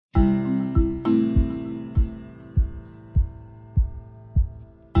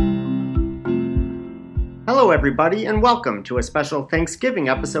Hello everybody and welcome to a special Thanksgiving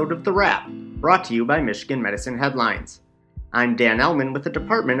episode of The Wrap, brought to you by Michigan Medicine Headlines. I'm Dan Ellman with the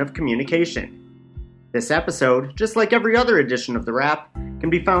Department of Communication. This episode, just like every other edition of The Wrap, can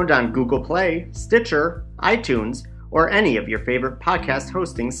be found on Google Play, Stitcher, iTunes, or any of your favorite podcast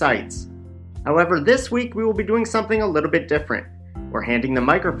hosting sites. However, this week we will be doing something a little bit different. We're handing the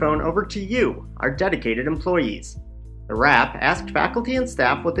microphone over to you, our dedicated employees. The Wrap asked faculty and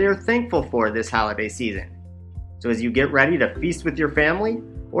staff what they are thankful for this holiday season. So as you get ready to feast with your family,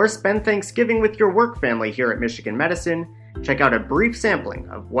 or spend Thanksgiving with your work family here at Michigan Medicine, check out a brief sampling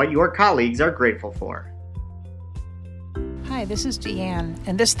of what your colleagues are grateful for. Hi, this is Deanne,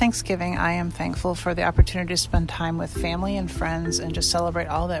 and this Thanksgiving I am thankful for the opportunity to spend time with family and friends and just celebrate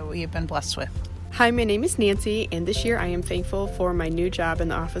all that we have been blessed with. Hi, my name is Nancy, and this year I am thankful for my new job in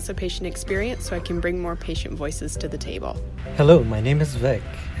the Office of Patient Experience so I can bring more patient voices to the table. Hello, my name is Vic,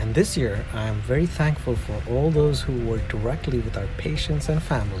 and this year I am very thankful for all those who work directly with our patients and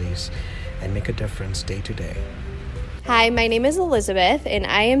families and make a difference day to day. Hi, my name is Elizabeth, and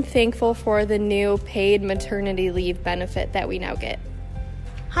I am thankful for the new paid maternity leave benefit that we now get.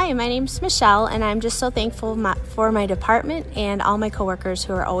 Hi, my name's Michelle, and I'm just so thankful for my department and all my coworkers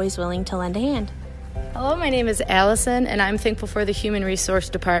who are always willing to lend a hand. Hello, my name is Allison, and I'm thankful for the Human Resource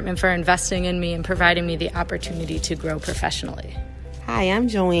Department for investing in me and providing me the opportunity to grow professionally. Hi, I'm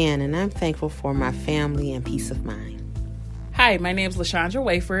Joanne, and I'm thankful for my family and peace of mind. Hi, my name is LaShondra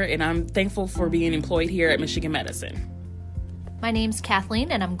Wafer, and I'm thankful for being employed here at Michigan Medicine. My name's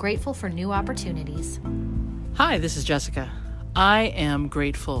Kathleen, and I'm grateful for new opportunities. Hi, this is Jessica. I am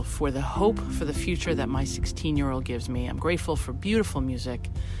grateful for the hope for the future that my 16-year-old gives me. I'm grateful for beautiful music,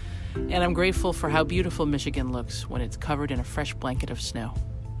 and I'm grateful for how beautiful Michigan looks when it's covered in a fresh blanket of snow.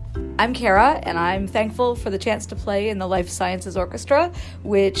 I'm Kara, and I'm thankful for the chance to play in the Life Sciences Orchestra,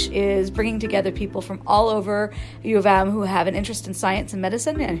 which is bringing together people from all over U of M who have an interest in science and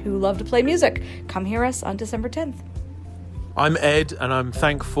medicine and who love to play music. Come hear us on December 10th. I'm Ed, and I'm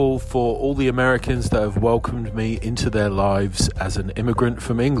thankful for all the Americans that have welcomed me into their lives as an immigrant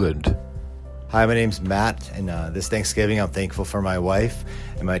from England. Hi, my name's Matt, and this Thanksgiving I'm thankful for my wife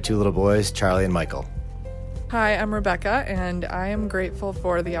and my two little boys, Charlie and Michael. Hi, I'm Rebecca, and I am grateful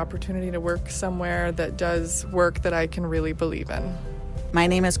for the opportunity to work somewhere that does work that I can really believe in. My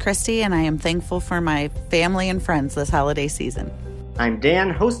name is Christy, and I am thankful for my family and friends this holiday season. I'm Dan,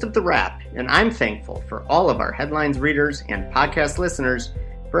 host of The Wrap, and I'm thankful for all of our Headlines readers and podcast listeners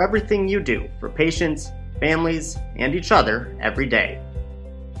for everything you do for patients, families, and each other every day.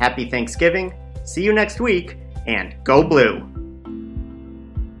 Happy Thanksgiving, see you next week, and go Blue!